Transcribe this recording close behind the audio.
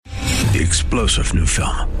The explosive new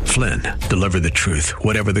film, Flynn, deliver the truth,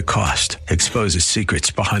 whatever the cost. Exposes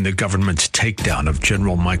secrets behind the government's takedown of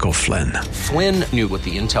General Michael Flynn. Flynn knew what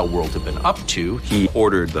the intel world had been up to. He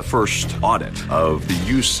ordered the first audit of the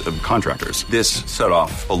use of contractors. This set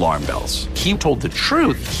off alarm bells. He told the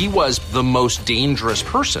truth. He was the most dangerous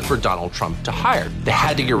person for Donald Trump to hire. They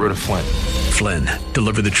had to get rid of Flynn. Flynn,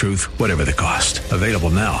 deliver the truth, whatever the cost. Available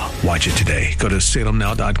now. Watch it today. Go to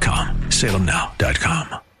salemnow.com.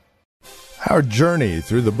 salemnow.com. Our journey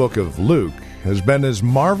through the book of Luke has been as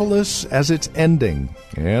marvelous as its ending.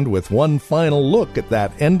 And with one final look at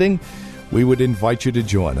that ending, we would invite you to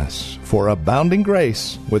join us for Abounding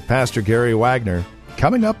Grace with Pastor Gary Wagner.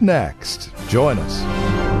 Coming up next, join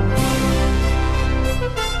us.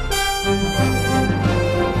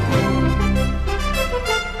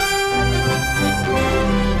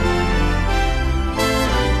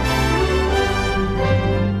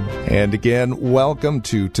 And again, welcome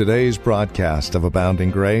to today's broadcast of Abounding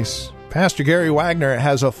Grace. Pastor Gary Wagner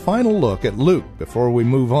has a final look at Luke before we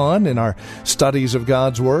move on in our studies of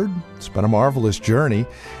God's Word. It's been a marvelous journey,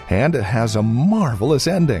 and it has a marvelous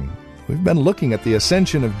ending. We've been looking at the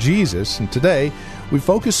ascension of Jesus, and today we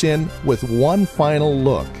focus in with one final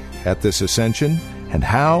look at this ascension and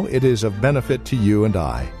how it is of benefit to you and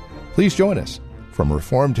I. Please join us. From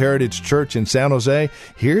Reformed Heritage Church in San Jose,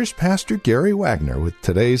 here's Pastor Gary Wagner with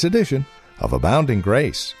today's edition of Abounding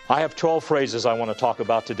Grace. I have 12 phrases I want to talk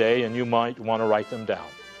about today, and you might want to write them down.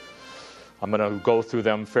 I'm going to go through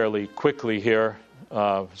them fairly quickly here,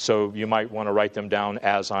 so you might want to write them down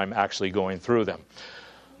as I'm actually going through them.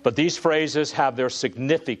 But these phrases have their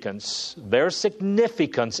significance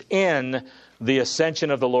in the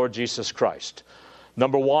ascension of the Lord Jesus Christ.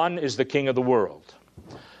 Number one is the King of the world.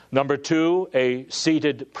 Number two, a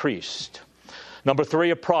seated priest. Number three,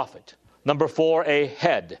 a prophet. Number four, a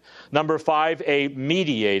head. Number five, a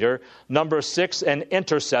mediator. Number six, an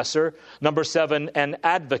intercessor. Number seven, an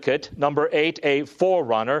advocate. Number eight, a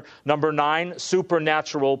forerunner. Number nine,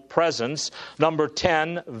 supernatural presence. Number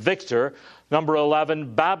 10, victor. Number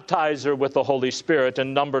 11, baptizer with the Holy Spirit.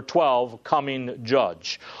 And number 12, coming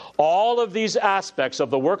judge. All of these aspects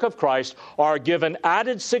of the work of Christ are given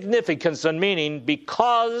added significance and meaning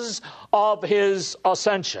because of His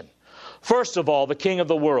ascension. First of all, the King of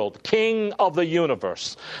the world, King of the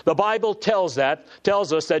universe. The Bible tells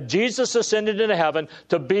us that Jesus ascended into heaven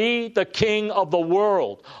to be the King of the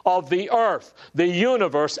world, of the earth, the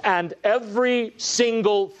universe, and every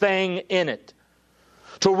single thing in it.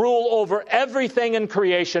 To rule over everything in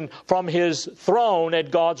creation from His throne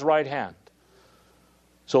at God's right hand.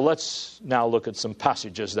 So let's now look at some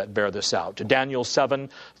passages that bear this out. Daniel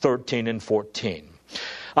 7:13 and 14.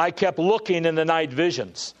 I kept looking in the night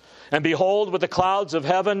visions, and behold, with the clouds of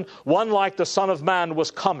heaven, one like the Son of Man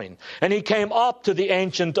was coming. And He came up to the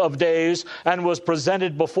Ancient of Days and was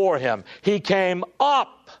presented before Him. He came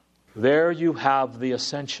up. There you have the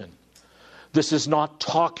ascension. This is not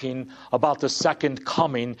talking about the second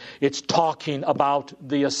coming. It's talking about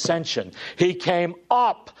the ascension. He came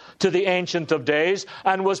up to the Ancient of Days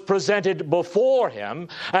and was presented before Him.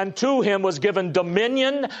 And to Him was given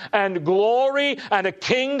dominion and glory and a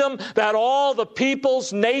kingdom that all the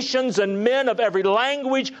peoples, nations, and men of every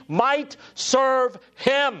language might serve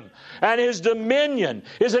Him. And His dominion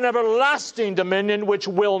is an everlasting dominion which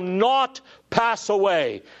will not pass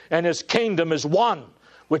away. And His kingdom is one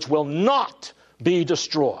which will not be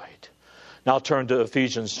destroyed. Now turn to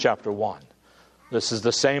Ephesians chapter 1. This is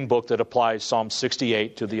the same book that applies Psalm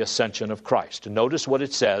 68 to the ascension of Christ. Notice what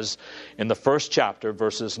it says in the first chapter,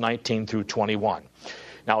 verses 19 through 21.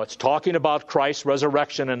 Now it's talking about Christ's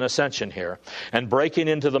resurrection and ascension here. And breaking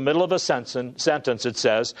into the middle of a sentence it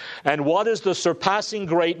says, and what is the surpassing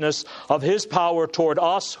greatness of His power toward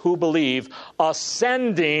us who believe,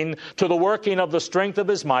 ascending to the working of the strength of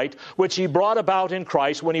His might, which He brought about in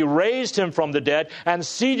Christ when He raised Him from the dead and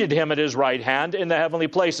seated Him at His right hand in the heavenly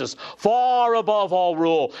places, far above all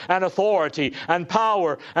rule and authority and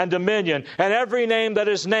power and dominion and every name that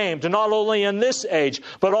is named, not only in this age,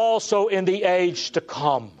 but also in the age to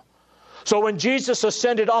come. So when Jesus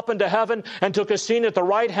ascended up into heaven and took a seat at the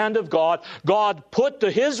right hand of God, God put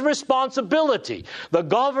to His responsibility the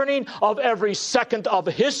governing of every second of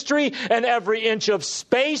history and every inch of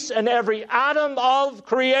space and every atom of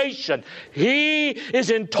creation. He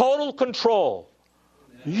is in total control.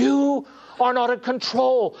 You are not in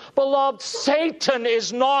control. Beloved, Satan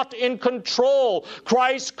is not in control.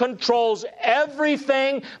 Christ controls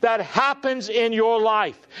everything that happens in your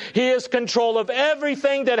life. He has control of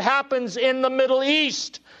everything that happens in the Middle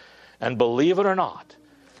East. And believe it or not,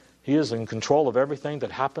 He is in control of everything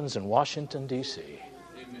that happens in Washington, D.C.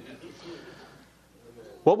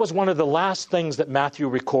 What was one of the last things that Matthew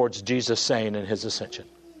records Jesus saying in his ascension?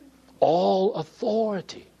 All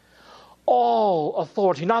authority,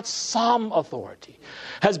 not some authority,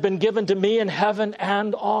 has been given to me in heaven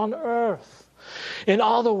and on earth. In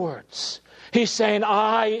other words, he's saying,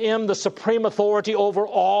 I am the supreme authority over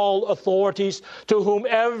all authorities, to whom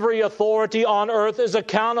every authority on earth is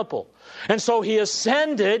accountable. And so he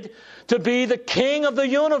ascended to be the King of the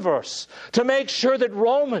universe, to make sure that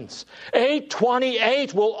Romans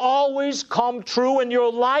 8:28 will always come true in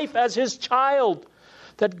your life as his child,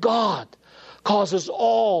 that God causes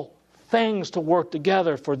all things to work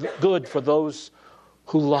together for good for those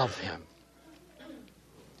who love him.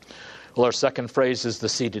 Well, our second phrase is the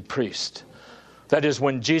seated priest. That is,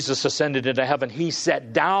 when Jesus ascended into heaven, he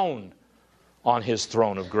sat down on his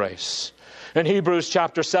throne of grace. In Hebrews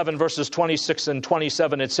chapter 7, verses 26 and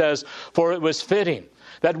 27, it says, "For it was fitting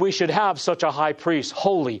that we should have such a high priest,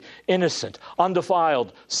 holy, innocent,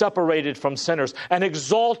 undefiled, separated from sinners, and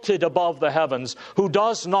exalted above the heavens, who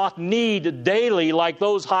does not need daily, like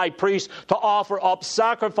those high priests, to offer up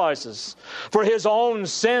sacrifices for his own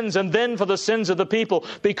sins and then for the sins of the people,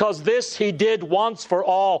 because this he did once for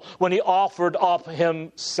all when he offered up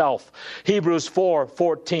himself." Hebrews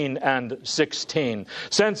 4:14 and 16.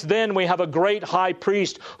 "Since then we have a great high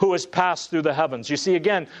priest who has passed through the heavens." You see,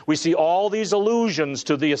 again, we see all these allusions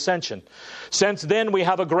to the ascension. "Since then we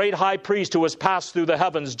have a great high priest who has passed through the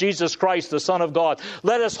heavens, Jesus Christ, the Son of God.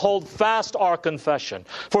 Let us hold fast our confession.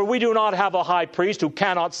 For we do not have a high priest who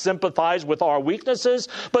cannot sympathize with our weaknesses,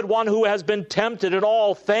 but one who has been tempted in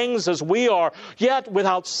all things as we are, yet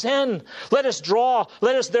without sin. Let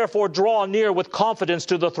us therefore draw near with confidence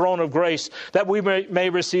to the throne of grace, that we may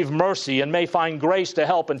receive mercy and may find grace to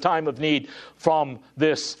help in time of need from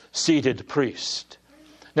this seated priest."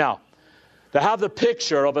 Now, to have the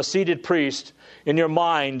picture of a seated priest in your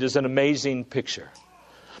mind is an amazing picture.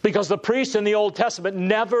 Because the priest in the Old Testament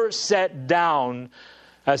never sat down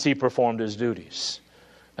as he performed his duties.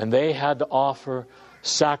 And they had to offer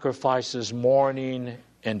sacrifices morning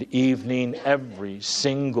and evening every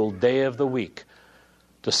single day of the week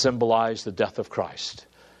to symbolize the death of Christ.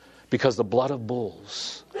 Because the blood of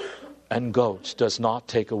bulls and goats does not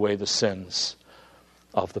take away the sins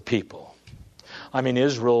of the people. I mean,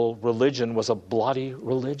 Israel religion was a bloody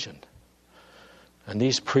religion. And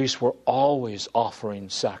these priests were always offering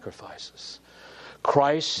sacrifices.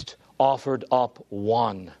 Christ offered up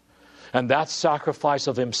one. And that sacrifice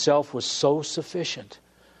of himself was so sufficient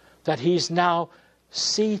that he's now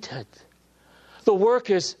seated. The work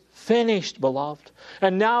is finished, beloved.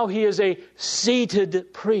 And now he is a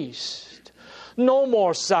seated priest. No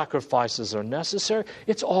more sacrifices are necessary.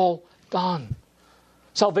 It's all done.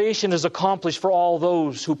 Salvation is accomplished for all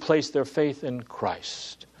those who place their faith in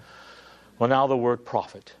Christ. Well, now the word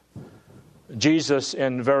prophet. Jesus,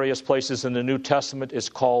 in various places in the New Testament, is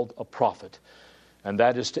called a prophet. And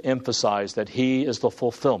that is to emphasize that he is the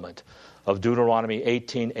fulfillment of Deuteronomy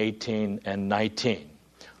 18:18 and 19,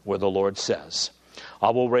 where the Lord says, "I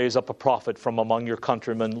will raise up a prophet from among your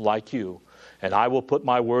countrymen like you, and I will put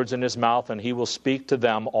my words in his mouth, and he will speak to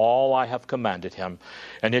them all I have commanded him.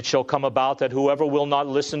 And it shall come about that whoever will not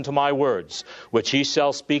listen to my words, which he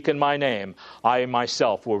shall speak in my name, I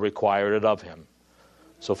myself will require it of him."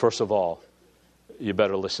 So first of all, you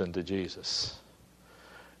better listen to Jesus.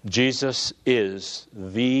 Jesus is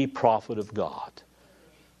the prophet of God.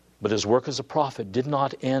 But his work as a prophet did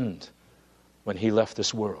not end when he left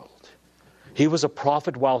this world. He was a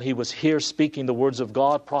prophet while he was here speaking the words of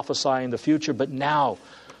God, prophesying the future, but now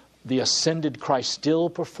the ascended Christ still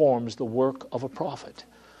performs the work of a prophet.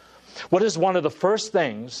 What is one of the first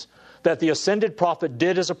things that the ascended prophet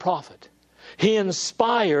did as a prophet? He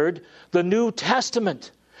inspired the New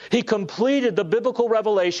Testament. He completed the biblical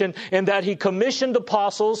revelation in that he commissioned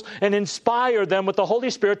apostles and inspired them with the Holy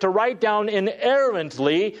Spirit to write down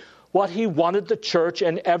inerrantly what he wanted the church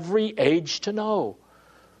in every age to know.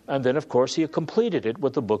 And then, of course, he completed it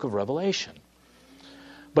with the book of Revelation.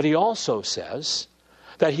 But he also says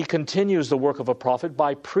that he continues the work of a prophet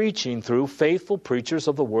by preaching through faithful preachers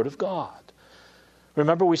of the Word of God.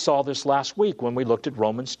 Remember, we saw this last week when we looked at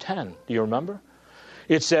Romans 10. Do you remember?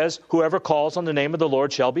 It says, "Whoever calls on the name of the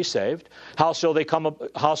Lord shall be saved. How shall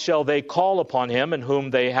they call upon him in whom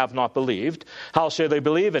they have not believed? How shall they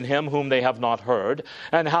believe in him whom they have not heard?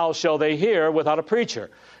 And how shall they hear without a preacher?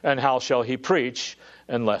 And how shall he preach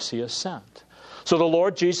unless he is sent?" So the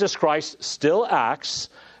Lord Jesus Christ still acts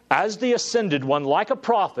as the ascended one, like a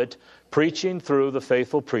prophet, preaching through the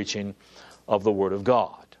faithful preaching of the Word of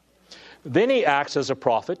God. Then he acts as a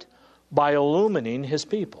prophet by illumining his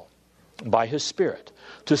people by his Spirit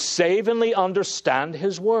to savingly understand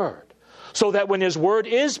his Word. so that when His Word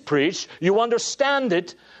is preached, you understand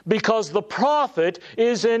it because the prophet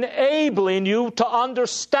is enabling you to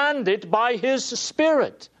understand it by His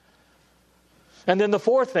Spirit. And then the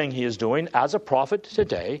fourth thing He is doing as a prophet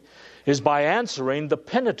today is by answering the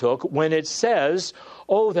Pentateuch when it says,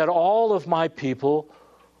 oh, that all of my people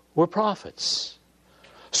were prophets.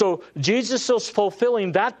 So Jesus is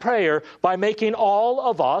fulfilling that prayer by making all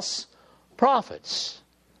of us prophets.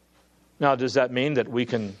 Now, does that mean that we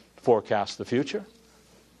can forecast the future?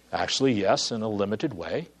 Actually, yes, in a limited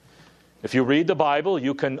way. If you read the Bible,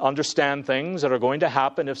 you can understand things that are going to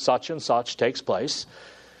happen if such and such takes place.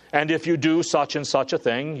 And if you do such and such a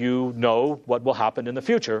thing, you know what will happen in the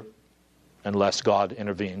future, unless God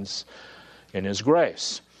intervenes in His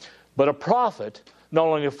grace. But a prophet not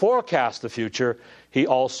only forecasts the future, he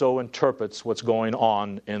also interprets what's going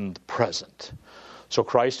on in the present. So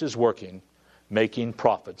Christ is working, making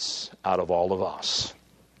prophets out of all of us.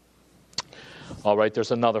 All right,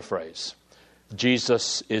 there's another phrase.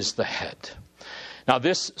 Jesus is the head. Now,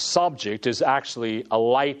 this subject is actually a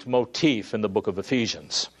leitmotif in the book of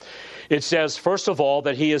Ephesians. It says, first of all,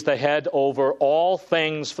 that He is the head over all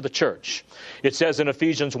things for the church. It says in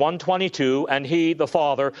Ephesians 1:22, and He, the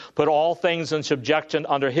Father, put all things in subjection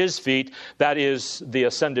under His feet, that is, the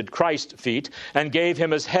ascended Christ feet, and gave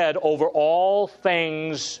Him as head over all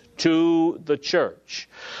things to the church.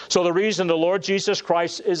 So the reason the Lord Jesus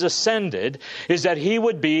Christ is ascended is that He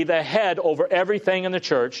would be the head over everything in the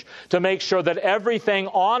church to make sure that everything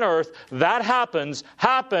on earth that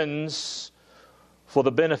happens for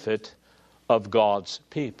the benefit of God's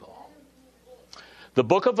people. The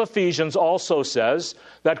book of Ephesians also says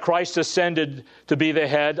that Christ ascended to be the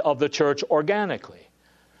head of the church organically.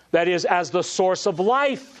 That is, as the source of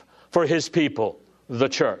life for His people, the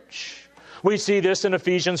church. We see this in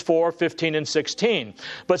Ephesians 4:15 and 16.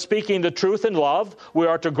 But speaking the truth in love, we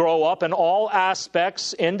are to grow up in all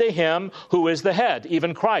aspects into Him who is the head,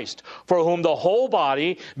 even Christ, for whom the whole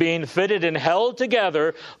body, being fitted and held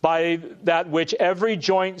together by that which every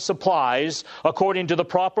joint supplies, according to the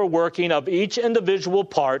proper working of each individual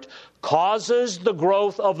part, causes the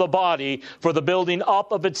growth of the body for the building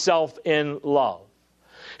up of itself in love.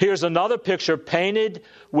 Here's another picture painted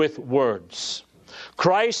with words.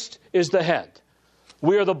 Christ is the head.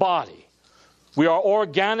 We are the body. We are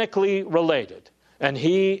organically related. And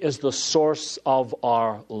He is the source of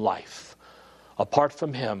our life. Apart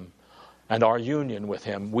from Him and our union with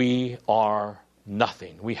Him, we are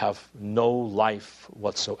nothing. We have no life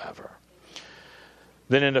whatsoever.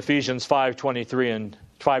 Then in Ephesians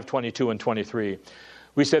 5:22 and 23,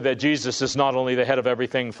 we said that Jesus is not only the head of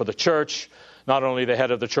everything for the church, not only the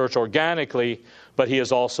head of the church organically, but He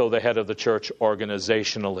is also the head of the church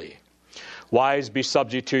organizationally. Wives, be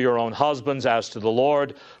subject to your own husbands as to the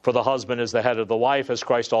Lord, for the husband is the head of the wife, as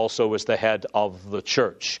Christ also is the head of the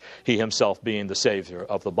church, He Himself being the Savior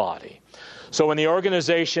of the body. So in the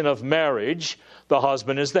organization of marriage, the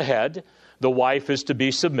husband is the head, the wife is to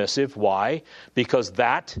be submissive. Why? Because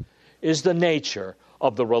that is the nature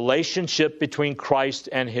of the relationship between Christ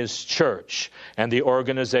and His church and the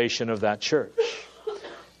organization of that church.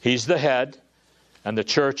 He's the head, and the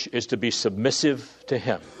church is to be submissive to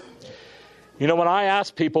Him. You know, when I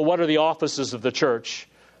ask people what are the offices of the church,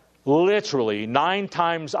 literally 9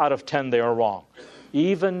 times out of 10 they are wrong.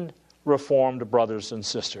 Even Reformed brothers and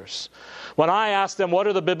sisters. When I ask them what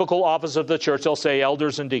are the biblical offices of the church, they'll say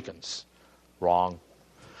elders and deacons. Wrong.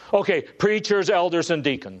 Okay, preachers, elders, and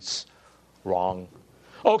deacons. Wrong.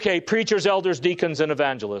 Okay, preachers, elders, deacons, and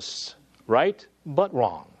evangelists. Right? But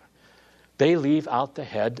wrong. They leave out the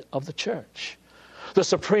head of the church. The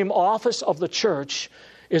supreme office of the church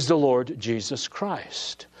is the Lord Jesus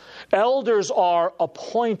Christ. Elders are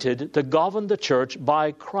appointed to govern the church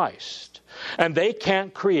by Christ. And they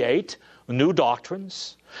can't create new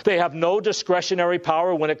doctrines. They have no discretionary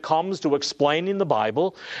power when it comes to explaining the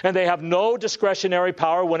Bible. And they have no discretionary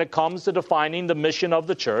power when it comes to defining the mission of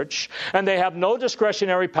the church. And they have no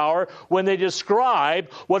discretionary power when they describe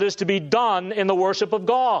what is to be done in the worship of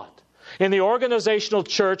God. In the organizational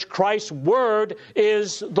church, Christ's word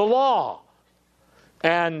is the law.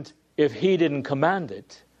 And if He didn't command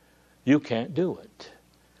it, you can't do it.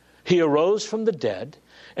 He arose from the dead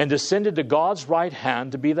and descended to God's right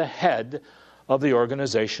hand to be the head of the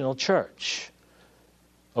organizational church.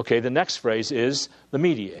 Okay, the next phrase is the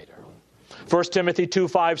mediator. 1 Timothy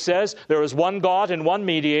 2:5 says, there is one God and one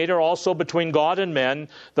mediator also between God and men,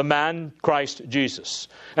 the man Christ Jesus.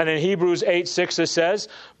 And in Hebrews 8:6 it says,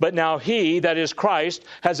 but now He, that is Christ,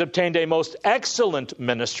 has obtained a most excellent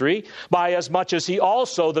ministry, by as much as He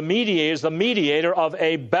also is the mediator of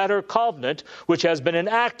a better covenant, which has been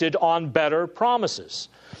enacted on better promises.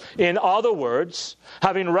 In other words,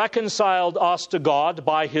 having reconciled us to God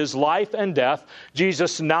by his life and death,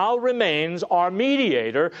 Jesus now remains our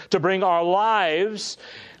mediator to bring our lives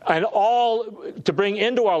to bring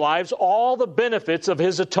into our lives all the benefits of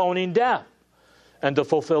his atoning death, and to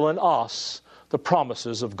fulfill in us the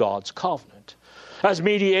promises of God's covenant. As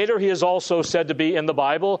mediator, he is also said to be in the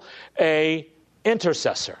Bible an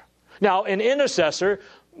intercessor. Now, an intercessor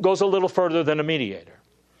goes a little further than a mediator.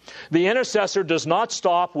 The intercessor does not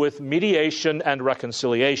stop with mediation and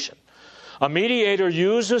reconciliation. A mediator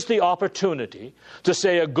uses the opportunity to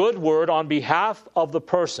say a good word on behalf of the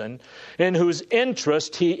person in whose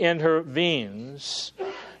interest he intervenes.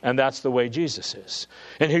 And that's the way Jesus is.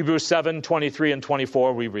 In Hebrews 7:23 and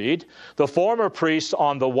 24 we read, "The former priests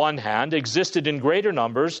on the one hand existed in greater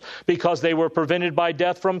numbers because they were prevented by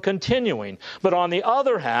death from continuing. But on the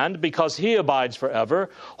other hand, because he abides forever,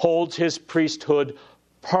 holds his priesthood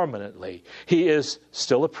permanently." He is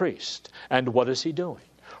still a priest. And what is he doing?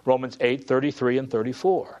 Romans 8:33 and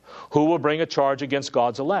 34. Who will bring a charge against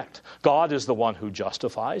God's elect? God is the one who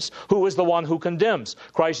justifies. Who is the one who condemns?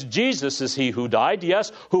 Christ Jesus is he who died,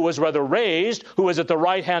 yes, who was rather raised, who is at the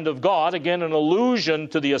right hand of God, again an allusion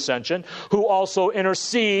to the ascension, who also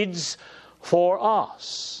intercedes for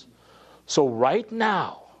us. So right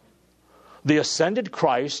now, the ascended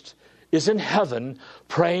Christ is in heaven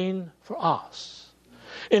praying for us,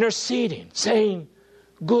 interceding, saying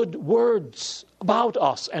good words about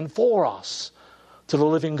us and for us to the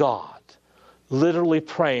living God, literally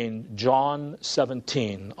praying John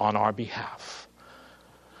 17 on our behalf.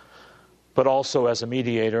 But also as a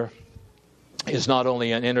mediator, he is not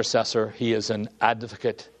only an intercessor, he is an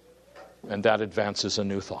advocate, and that advances a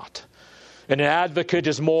new thought. And an advocate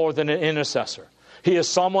is more than an intercessor. He is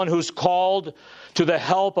someone who's called to the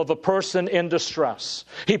help of a person in distress.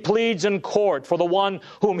 He pleads in court for the one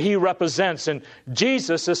whom he represents, and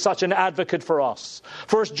Jesus is such an advocate for us.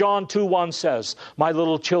 1 John 2:1 says, "My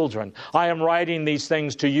little children, I am writing these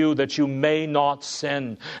things to you that you may not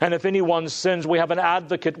sin. And if anyone sins, we have an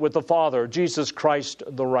advocate with the Father, Jesus Christ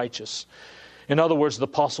the righteous." In other words, the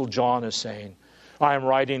Apostle John is saying, I am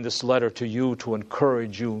writing this letter to you to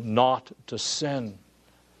encourage you not to sin.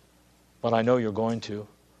 But I know you're going to.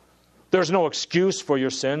 There's no excuse for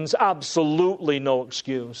your sins. Absolutely no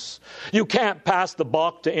excuse. You can't pass the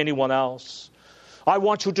buck to anyone else. I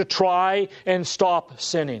want you to try and stop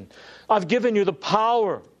sinning. I've given you the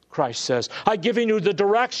power, Christ says. I've given you the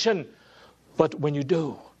direction. But when you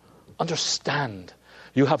do, understand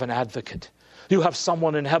you have an advocate. You have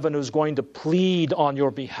someone in heaven who's going to plead on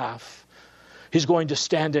your behalf. He's going to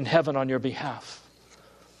stand in heaven on your behalf.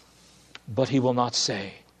 But he will not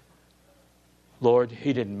say, Lord,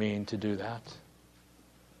 he didn't mean to do that.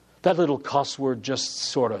 That little cuss word just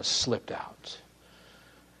sort of slipped out.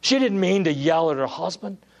 She didn't mean to yell at her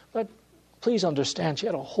husband, but please understand, she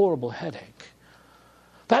had a horrible headache.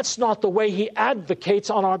 That's not the way he advocates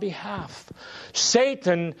on our behalf.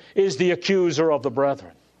 Satan is the accuser of the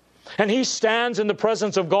brethren. And he stands in the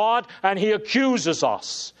presence of God and he accuses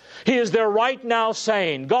us. He is there right now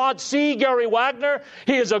saying, God, see Gary Wagner.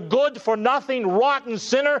 He is a good-for-nothing, rotten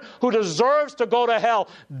sinner who deserves to go to hell.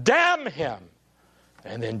 Damn him.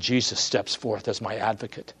 And then Jesus steps forth as my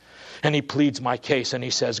advocate. And he pleads my case and he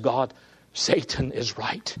says, God, Satan is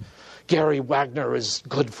right. Gary Wagner is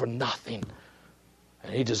good for nothing.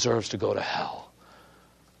 And he deserves to go to hell.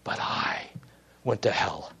 But I went to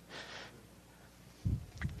hell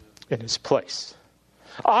in his place.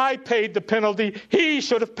 I paid the penalty he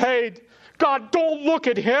should have paid. God, don't look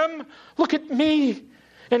at him. Look at me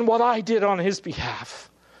and what I did on his behalf.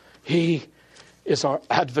 He is our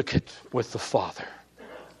advocate with the Father.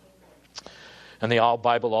 And the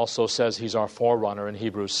Bible also says he's our forerunner in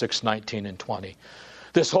Hebrews 6:19 and 20.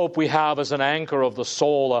 This hope we have is an anchor of the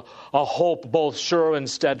soul, a hope both sure and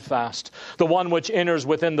steadfast, the one which enters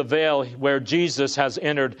within the veil where Jesus has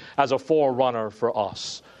entered as a forerunner for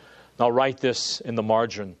us. Now write this in the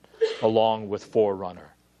margin along with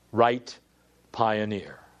forerunner. Write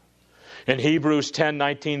pioneer. In Hebrews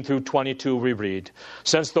 10:19 through 22 we read,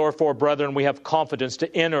 Since therefore, brethren, we have confidence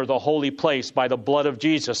to enter the holy place by the blood of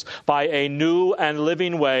Jesus, by a new and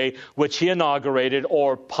living way which he inaugurated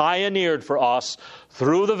or pioneered for us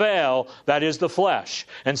through the veil, that is the flesh.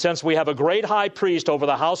 And since we have a great high priest over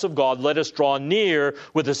the house of God, let us draw near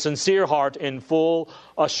with a sincere heart in full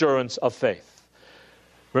assurance of faith.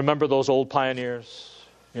 Remember those old pioneers?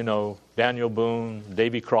 You know, Daniel Boone,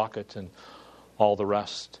 Davy Crockett, and all the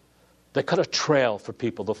rest. They cut a trail for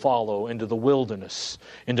people to follow into the wilderness,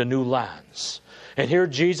 into new lands. And here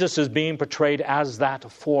Jesus is being portrayed as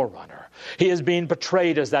that forerunner. He is being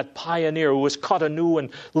portrayed as that pioneer who has cut a new and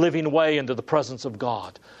living way into the presence of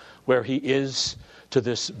God, where he is to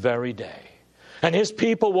this very day. And his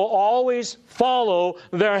people will always follow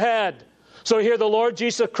their head. So here the Lord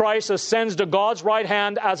Jesus Christ ascends to God's right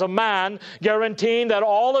hand as a man, guaranteeing that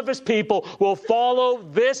all of his people will follow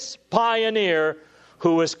this pioneer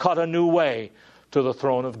who has cut a new way to the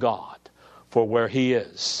throne of God. For where he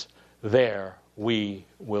is, there we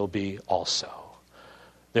will be also.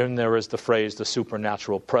 Then there is the phrase, the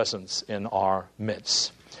supernatural presence in our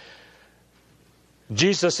midst.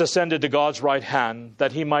 Jesus ascended to God's right hand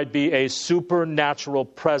that he might be a supernatural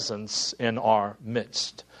presence in our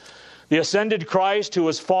midst. The ascended Christ, who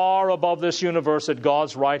is far above this universe at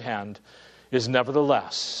God's right hand, is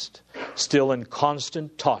nevertheless still in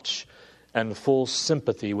constant touch and full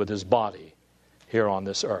sympathy with his body here on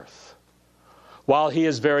this earth. While he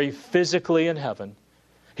is very physically in heaven,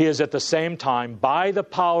 he is at the same time, by the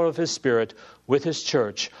power of his Spirit, with his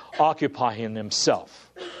church, occupying himself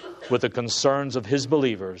with the concerns of his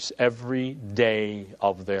believers every day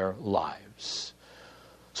of their lives.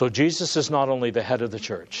 So Jesus is not only the head of the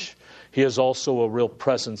church, he is also a real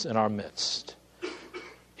presence in our midst.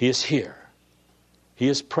 He is here. He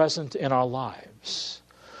is present in our lives.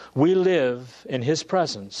 We live in his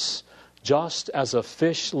presence just as a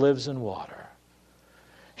fish lives in water.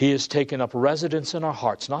 He has taken up residence in our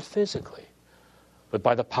hearts, not physically, but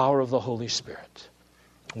by the power of the Holy Spirit.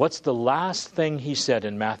 What's the last thing he said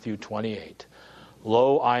in Matthew 28?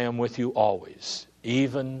 Lo, I am with you always,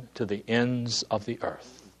 even to the ends of the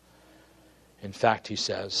earth. In fact, he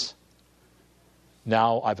says,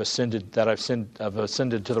 now I've ascended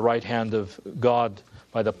to the right hand of God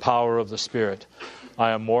by the power of the Spirit.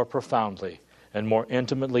 I am more profoundly and more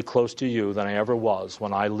intimately close to you than I ever was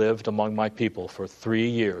when I lived among my people for 3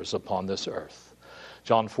 years upon this earth.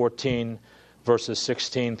 John 14, verses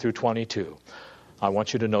 16 through 22. I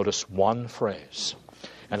want you to notice one phrase.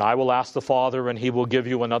 And I will ask the Father, and he will give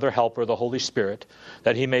you another helper, the Holy Spirit,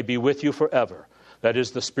 that he may be with you forever. That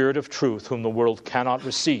is the Spirit of truth, whom the world cannot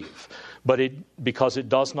receive, because it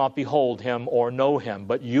does not behold him or know him.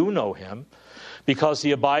 But you know him, because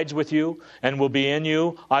he abides with you and will be in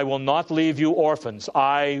you. I will not leave you orphans.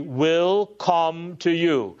 I will come to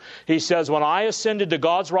you. He says, when I ascended to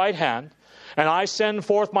God's right hand, and I send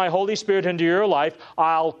forth my Holy Spirit into your life,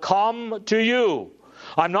 I'll come to you.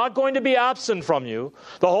 I'm not going to be absent from you.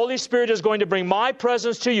 The Holy Spirit is going to bring my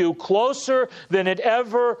presence to you closer than it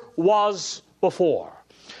ever was before.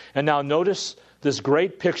 And now notice this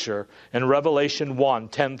great picture in Revelation 1,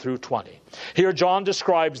 10 through 20. Here John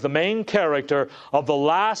describes the main character of the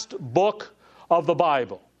last book of the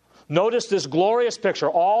Bible. Notice this glorious picture,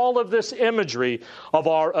 all of this imagery of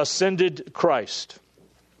our ascended Christ.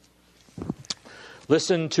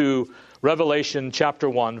 Listen to Revelation chapter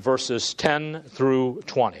 1, verses 10 through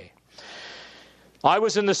 20. I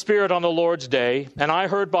was in the Spirit on the Lord's day, and I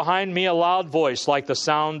heard behind me a loud voice like the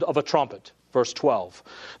sound of a trumpet. Verse 12.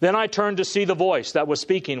 Then I turned to see the voice that was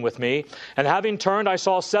speaking with me, and having turned, I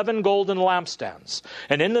saw 7 golden lampstands.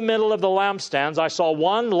 And in the middle of the lampstands I saw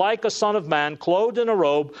one like a son of man, clothed in a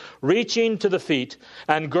robe, reaching to the feet,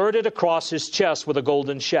 and girded across his chest with a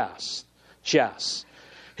golden chas.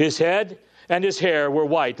 His head and his hair were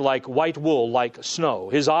white, like white wool, like snow.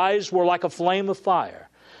 His eyes were like a flame of fire.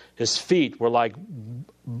 His feet were like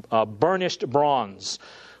burnished bronze,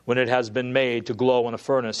 when it has been made to glow in a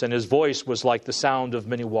furnace, and his voice was like the sound of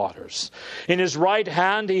many waters. In his right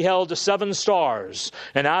hand he held 7 stars,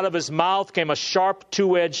 and out of his mouth came a sharp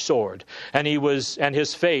 2-edged sword, and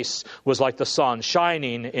his face was like the sun,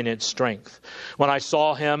 shining in its strength. When I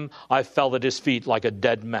saw him, I fell at his feet like a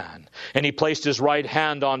dead man. And he placed his right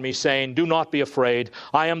hand on me, saying, Do not be afraid.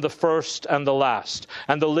 I am the first and the last,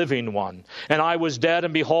 and the living one. And I was dead,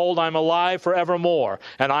 and behold, I am alive forevermore,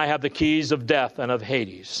 and I have the keys of death and of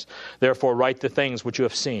Hades. Therefore write the things which you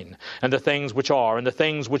have seen, and the things which are, and the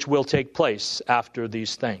things which will take place after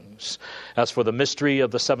these things. As for the mystery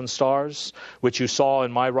of the 7 stars, which you saw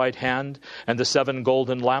in my right hand, and the 7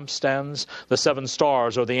 golden lampstands, the 7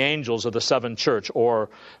 stars are the angels of the 7 church, or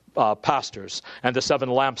pastors, and the 7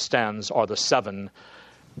 lampstands are the 7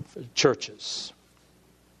 churches.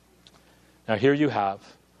 Now here you have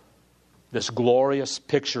this glorious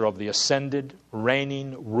picture of the ascended,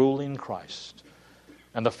 reigning, ruling Christ.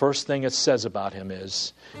 And the first thing it says about him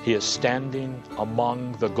is, he is standing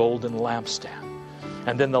among the golden lampstand.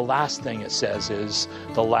 And then the last thing it says is,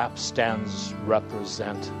 the lampstands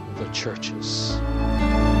represent the churches.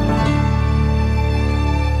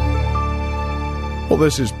 Well,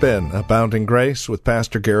 this has been Abounding Grace with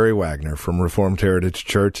Pastor Gary Wagner from Reformed Heritage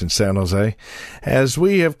Church in San Jose. As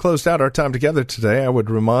we have closed out our time together today, I would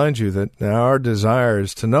remind you that our desire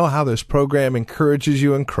is to know how this program encourages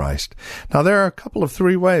you in Christ. Now, there are a couple of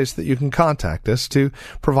 3 ways that you can contact us to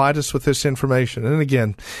provide us with this information. And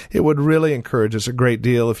again, it would really encourage us a great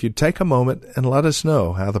deal if you'd take a moment and let us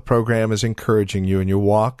know how the program is encouraging you in your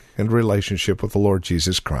walk and relationship with the Lord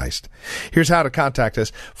Jesus Christ. Here's how to contact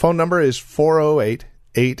us. Phone number is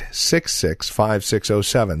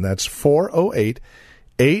 408-866-5607. That's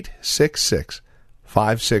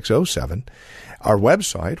 408-866-5607. Our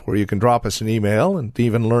website, where you can drop us an email and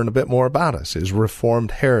even learn a bit more about us, is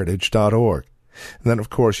reformedheritage.org. And then, of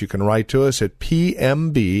course, you can write to us at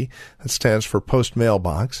PMB, that stands for Post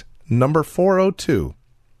Mailbox, number 402,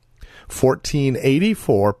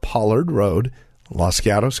 1484 Pollard Road, Los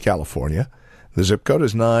Gatos, California. The zip code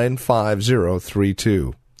is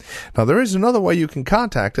 95032. Now, there is another way you can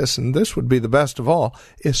contact us, and this would be the best of all,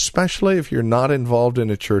 especially if you're not involved in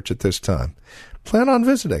a church at this time. Plan on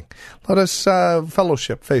visiting. Let us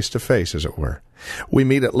fellowship face-to-face, as it were. We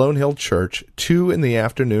meet at Lone Hill Church, 2 in the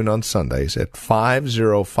afternoon on Sundays at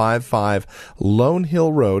 5055 Lone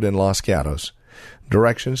Hill Road in Los Gatos.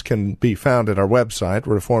 Directions can be found at our website,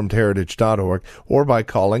 reformedheritage.org, or by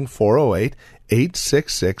calling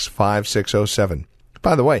 408-866-5607.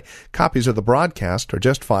 By the way, copies of the broadcast are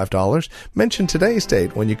just $5. Mention today's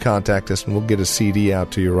date when you contact us, and we'll get a CD out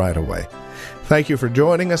to you right away. Thank you for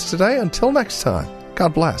joining us today. Until next time,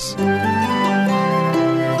 God bless.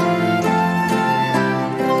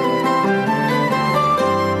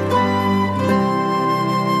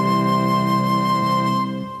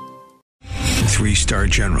 3-star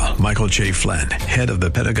General Michael J. Flynn, head of the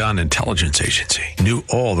Pentagon Intelligence Agency, knew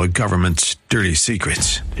all the government's dirty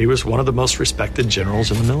secrets. He was one of the most respected generals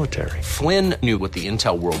in the military. Flynn knew what the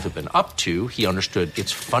intel world had been up to. He understood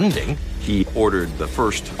its funding. He ordered the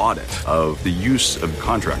first audit of the use of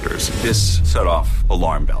contractors. This set off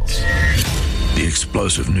alarm bells. The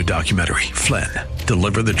explosive new documentary, Flynn,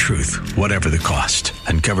 Deliver the Truth, Whatever the Cost,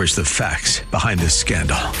 uncovers the facts behind this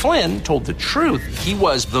scandal. Flynn told the truth. He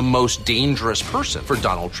was the most dangerous person for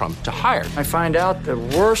Donald Trump to hire. I find out the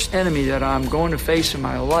worst enemy that I'm going to face in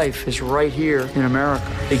my life is right here in America.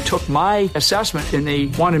 They took my assessment and they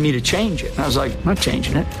wanted me to change it. And I was like, I'm not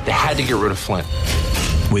changing it. They had to get rid of Flynn.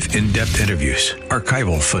 With in-depth interviews,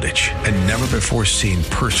 archival footage, and never-before-seen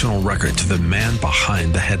personal records of the man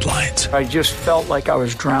behind the headlines. I just felt like I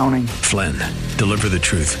was drowning. Flynn, Deliver the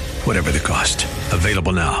Truth, Whatever the Cost.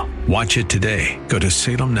 Available now. Watch it today. Go to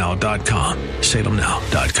salemnow.com.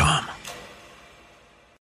 salemnow.com.